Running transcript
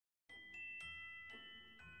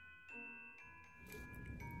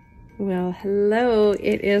Well, hello.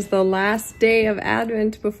 It is the last day of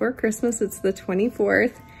Advent before Christmas. It's the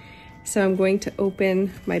 24th. So I'm going to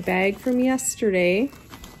open my bag from yesterday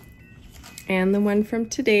and the one from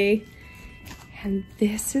today. And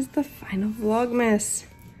this is the final Vlogmas.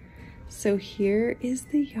 So here is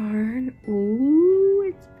the yarn. Ooh,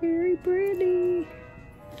 it's very pretty.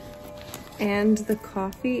 And the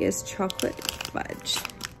coffee is chocolate fudge.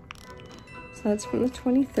 So that's from the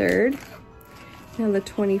 23rd. Now the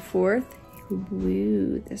 24th,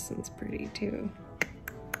 woo, this one's pretty too.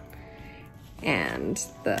 And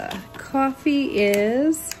the coffee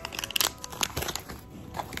is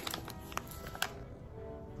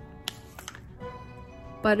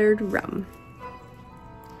buttered rum.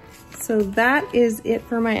 So that is it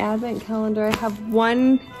for my advent calendar. I have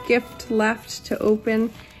one gift left to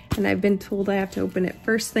open, and I've been told I have to open it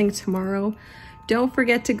first thing tomorrow. Don't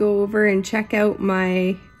forget to go over and check out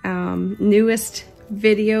my newest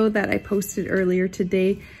video that I posted earlier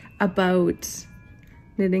today about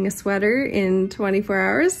knitting a sweater in 24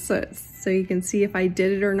 hours so you can see if I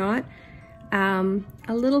did it or not.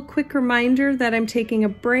 A little quick reminder that I'm taking a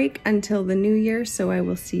break until the new year, so I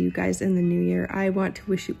will see you guys in the new year. I want to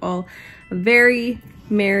wish you all a very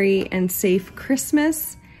merry and safe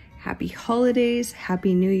Christmas, happy holidays,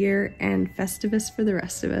 happy new year, and Festivus for the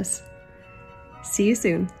rest of us. See you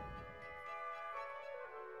soon.